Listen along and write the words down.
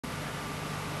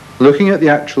Looking at the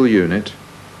actual unit,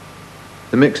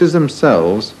 the mixers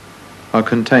themselves are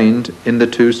contained in the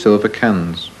two silver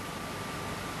cans.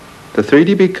 The 3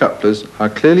 dB couplers are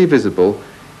clearly visible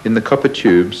in the copper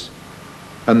tubes,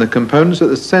 and the components at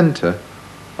the centre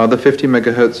are the 50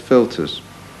 MHz filters.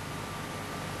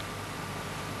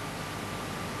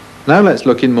 Now let's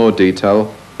look in more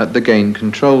detail at the gain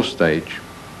control stage.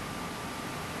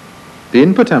 The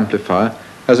input amplifier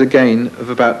has a gain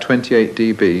of about 28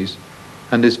 dBs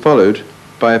and is followed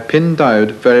by a pin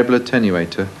diode variable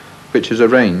attenuator which has a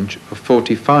range of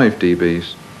 45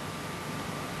 dBs.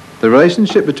 The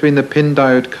relationship between the pin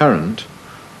diode current,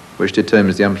 which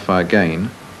determines the amplifier gain,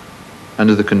 and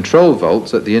the control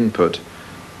volts at the input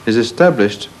is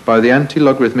established by the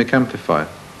anti-logarithmic amplifier.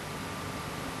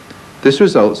 This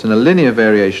results in a linear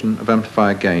variation of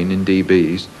amplifier gain in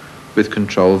dBs with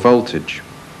control voltage.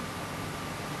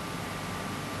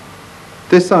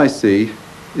 This IC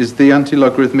is the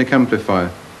anti-logarithmic amplifier.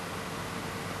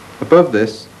 Above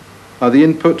this are the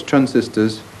input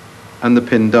transistors and the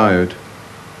pin diode.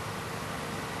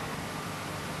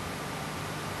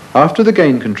 After the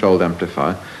gain-controlled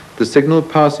amplifier, the signal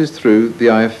passes through the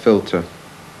IF filter.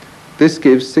 This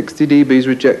gives 60 dBs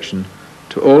rejection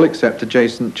to all except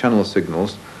adjacent channel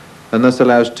signals and thus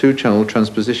allows two-channel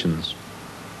transpositions.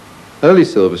 Early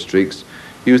Silver Streaks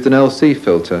used an LC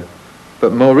filter,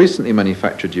 but more recently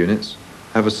manufactured units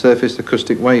have a surface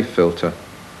acoustic wave filter.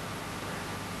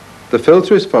 The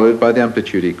filter is followed by the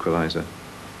amplitude equalizer.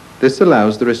 This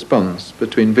allows the response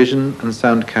between vision and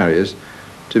sound carriers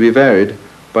to be varied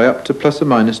by up to plus or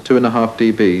minus 2.5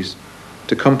 dBs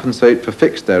to compensate for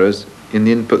fixed errors in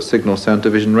the input signal sound to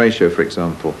vision ratio, for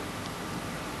example.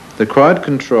 The required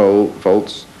control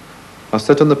volts are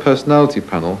set on the personality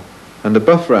panel, and a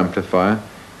buffer amplifier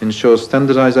ensures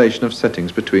standardization of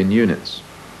settings between units.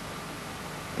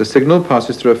 The signal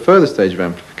passes through a further stage of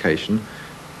amplification,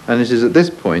 and it is at this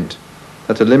point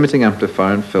that a limiting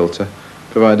amplifier and filter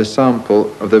provide a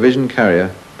sample of the vision carrier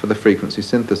for the frequency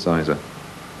synthesizer.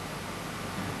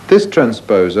 This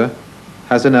transposer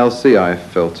has an LCIF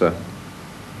filter.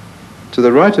 To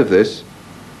the right of this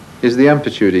is the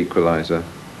amplitude equalizer.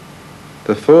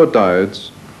 The 4 diodes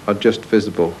are just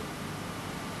visible.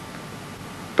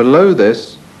 Below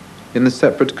this, in the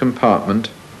separate compartment,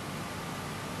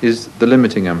 is the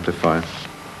limiting amplifier.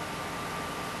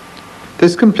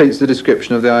 This completes the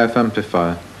description of the IF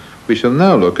amplifier. We shall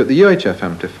now look at the UHF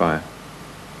amplifier.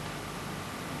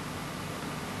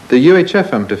 The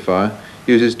UHF amplifier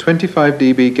uses 25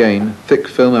 dB gain thick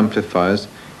film amplifiers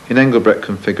in Engelbrecht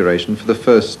configuration for the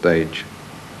first stage.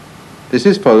 This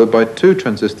is followed by 2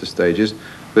 transistor stages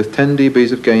with 10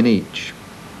 dBs of gain each.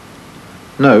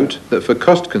 Note that for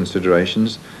cost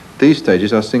considerations, these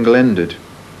stages are single-ended.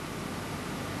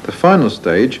 The final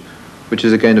stage, which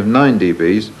is a gain of 9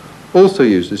 dBs, also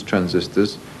uses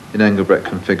transistors in Engelbrecht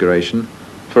configuration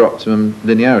for optimum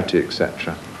linearity,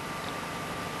 etc.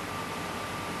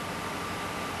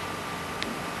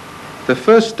 The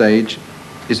first stage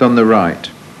is on the right.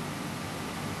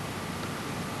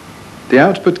 The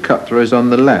output coupler is on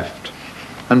the left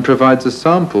and provides a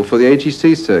sample for the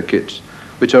AGC circuits,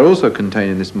 which are also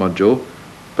contained in this module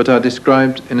but are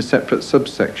described in a separate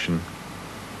subsection.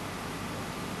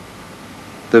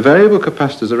 The variable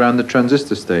capacitors around the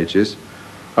transistor stages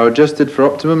are adjusted for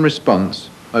optimum response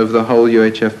over the whole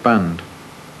UHF band.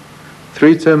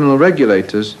 3 terminal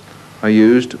regulators are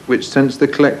used which sense the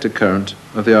collector current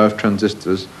of the RF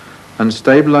transistors and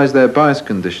stabilize their bias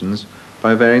conditions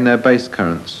by varying their base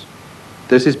currents.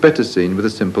 This is better seen with a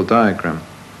simple diagram.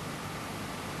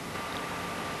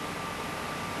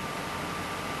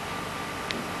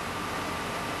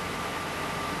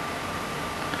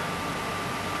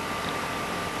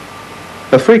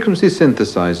 A frequency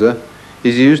synthesizer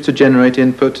is used to generate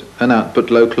input and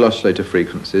output local oscillator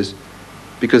frequencies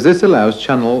because this allows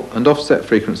channel and offset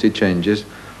frequency changes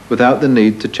without the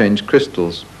need to change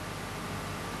crystals.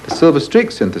 The Silver Streak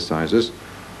synthesizers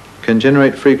can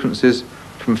generate frequencies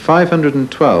from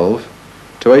 512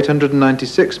 to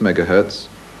 896 MHz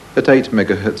at 8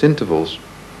 MHz intervals.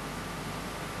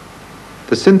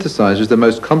 The synthesizer is the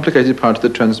most complicated part of the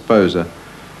transposer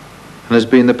and has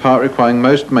been the part requiring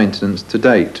most maintenance to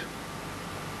date.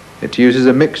 It uses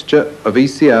a mixture of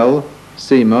ECL,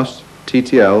 CMOS,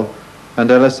 TTL and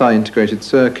LSI integrated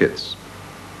circuits.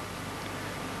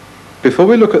 Before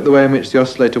we look at the way in which the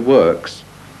oscillator works,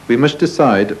 we must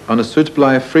decide on a suitable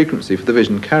IF frequency for the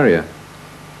vision carrier.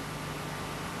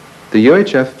 The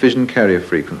UHF vision carrier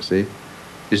frequency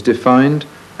is defined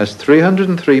as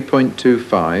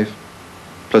 303.25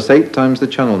 plus 8 times the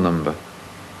channel number.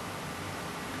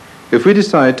 If we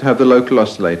decide to have the local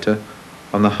oscillator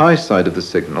on the high side of the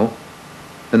signal,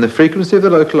 then the frequency of the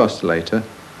local oscillator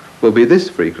will be this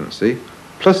frequency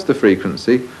plus the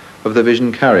frequency of the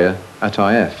vision carrier at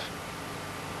IF.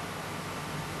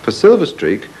 For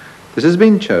Silverstreak, this has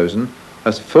been chosen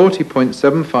as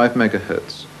 40.75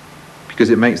 MHz because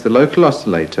it makes the local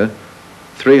oscillator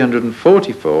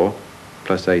 344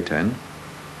 plus 8n,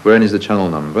 where n is the channel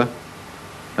number,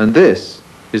 and this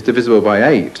is divisible by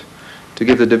 8 to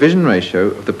give the division ratio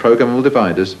of the programmable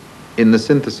dividers in the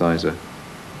synthesizer.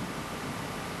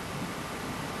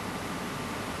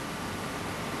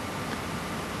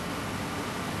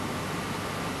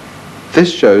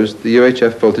 This shows the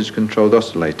UHF voltage-controlled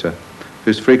oscillator,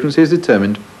 whose frequency is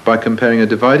determined by comparing a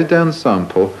divided down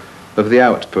sample of the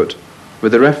output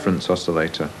with a reference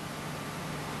oscillator.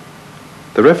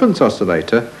 The reference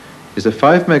oscillator is a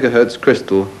 5 MHz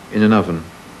crystal in an oven.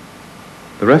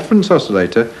 The reference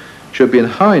oscillator should be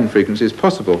as high in frequency as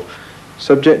possible,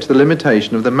 subject to the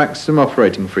limitation of the maximum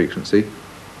operating frequency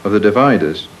of the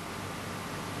dividers.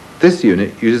 This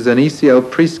unit uses an ECL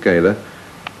prescaler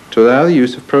to allow the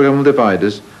use of programmable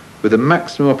dividers with a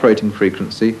maximum operating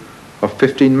frequency of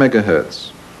 15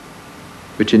 MHz,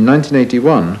 which in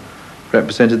 1981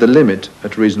 represented the limit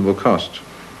at reasonable cost.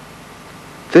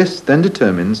 This then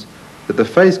determines that the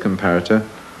phase comparator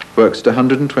works at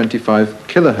 125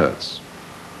 kHz.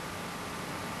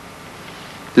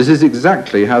 This is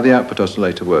exactly how the output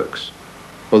oscillator works,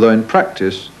 although in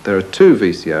practice there are two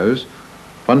VCOs,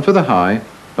 one for the high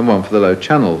and one for the low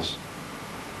channels.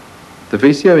 The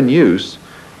VCO in use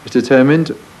is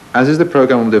determined, as is the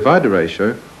programmable divider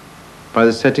ratio, by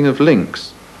the setting of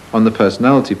links on the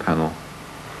personality panel.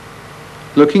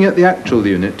 Looking at the actual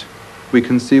unit, we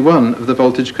can see one of the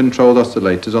voltage-controlled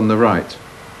oscillators on the right.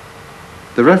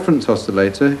 The reference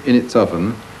oscillator in its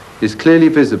oven is clearly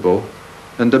visible,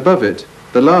 and above it,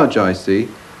 the large IC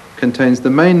contains the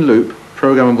main loop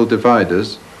programmable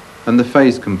dividers and the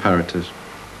phase comparators.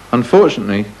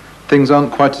 Unfortunately, things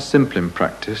aren't quite as simple in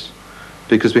practice,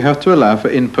 because we have to allow for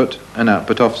input and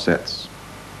output offsets.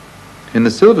 In the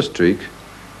Silverstreak,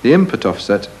 the input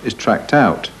offset is tracked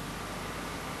out.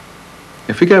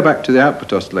 If we go back to the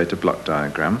output oscillator block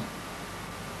diagram,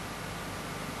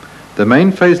 the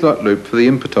main phase lock loop for the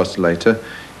input oscillator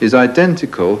is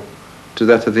identical to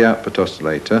that of the output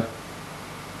oscillator.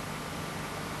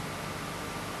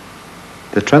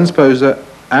 The transposer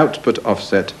output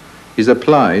offset is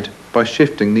applied by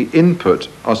shifting the input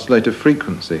oscillator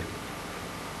frequency.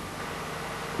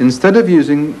 Instead of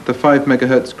using the 5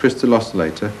 MHz crystal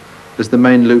oscillator as the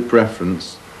main loop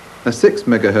reference, a 6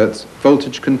 MHz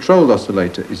voltage-controlled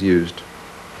oscillator is used.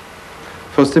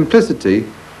 For simplicity,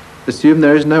 assume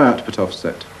there is no output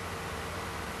offset.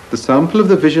 The sample of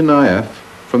the Vision IF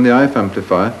from the IF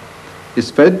amplifier is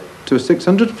fed to a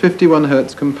 651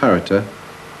 Hz comparator,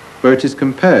 where it is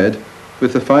compared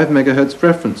with the 5 MHz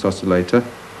reference oscillator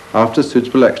after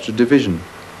suitable extra division.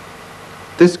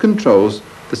 This controls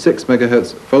the 6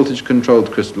 MHz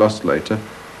voltage-controlled crystal oscillator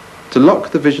to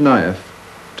lock the Vision IF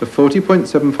to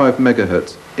 40.75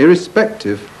 MHz,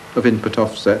 irrespective of input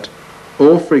offset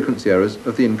or frequency errors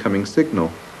of the incoming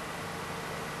signal.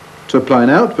 To apply an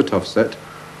output offset,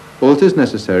 all that is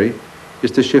necessary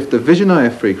is to shift the Vision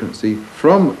IF frequency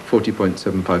from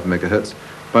 40.75 MHz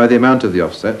by the amount of the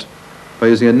offset by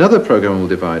using another programmable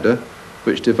divider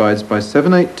which divides by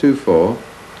 7824,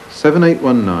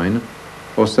 7819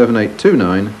 or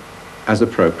 7829 as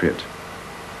appropriate.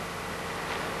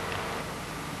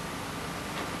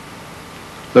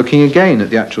 Looking again at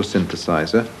the actual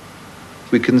synthesizer,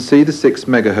 we can see the 6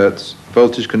 MHz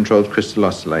voltage-controlled crystal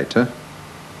oscillator,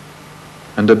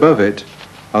 and above it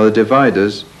are the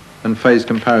dividers and phase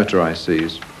comparator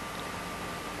ICs.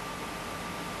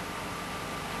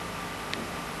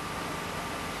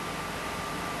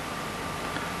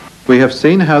 We have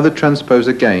seen how the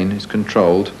transposer gain is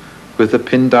controlled with the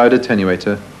pin diode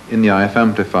attenuator in the IF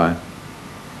amplifier.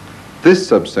 This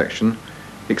subsection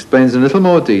explains in a little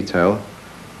more detail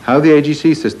how the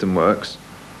AGC system works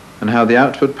and how the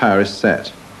output power is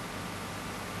set.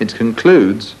 It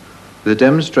concludes with a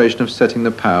demonstration of setting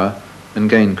the power and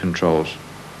gain controls.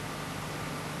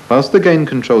 Whilst the gain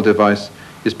control device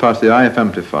is part of the IF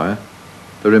amplifier,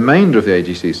 the remainder of the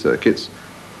AGC circuits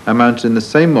are mounted in the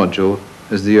same module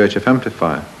as the UHF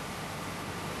amplifier.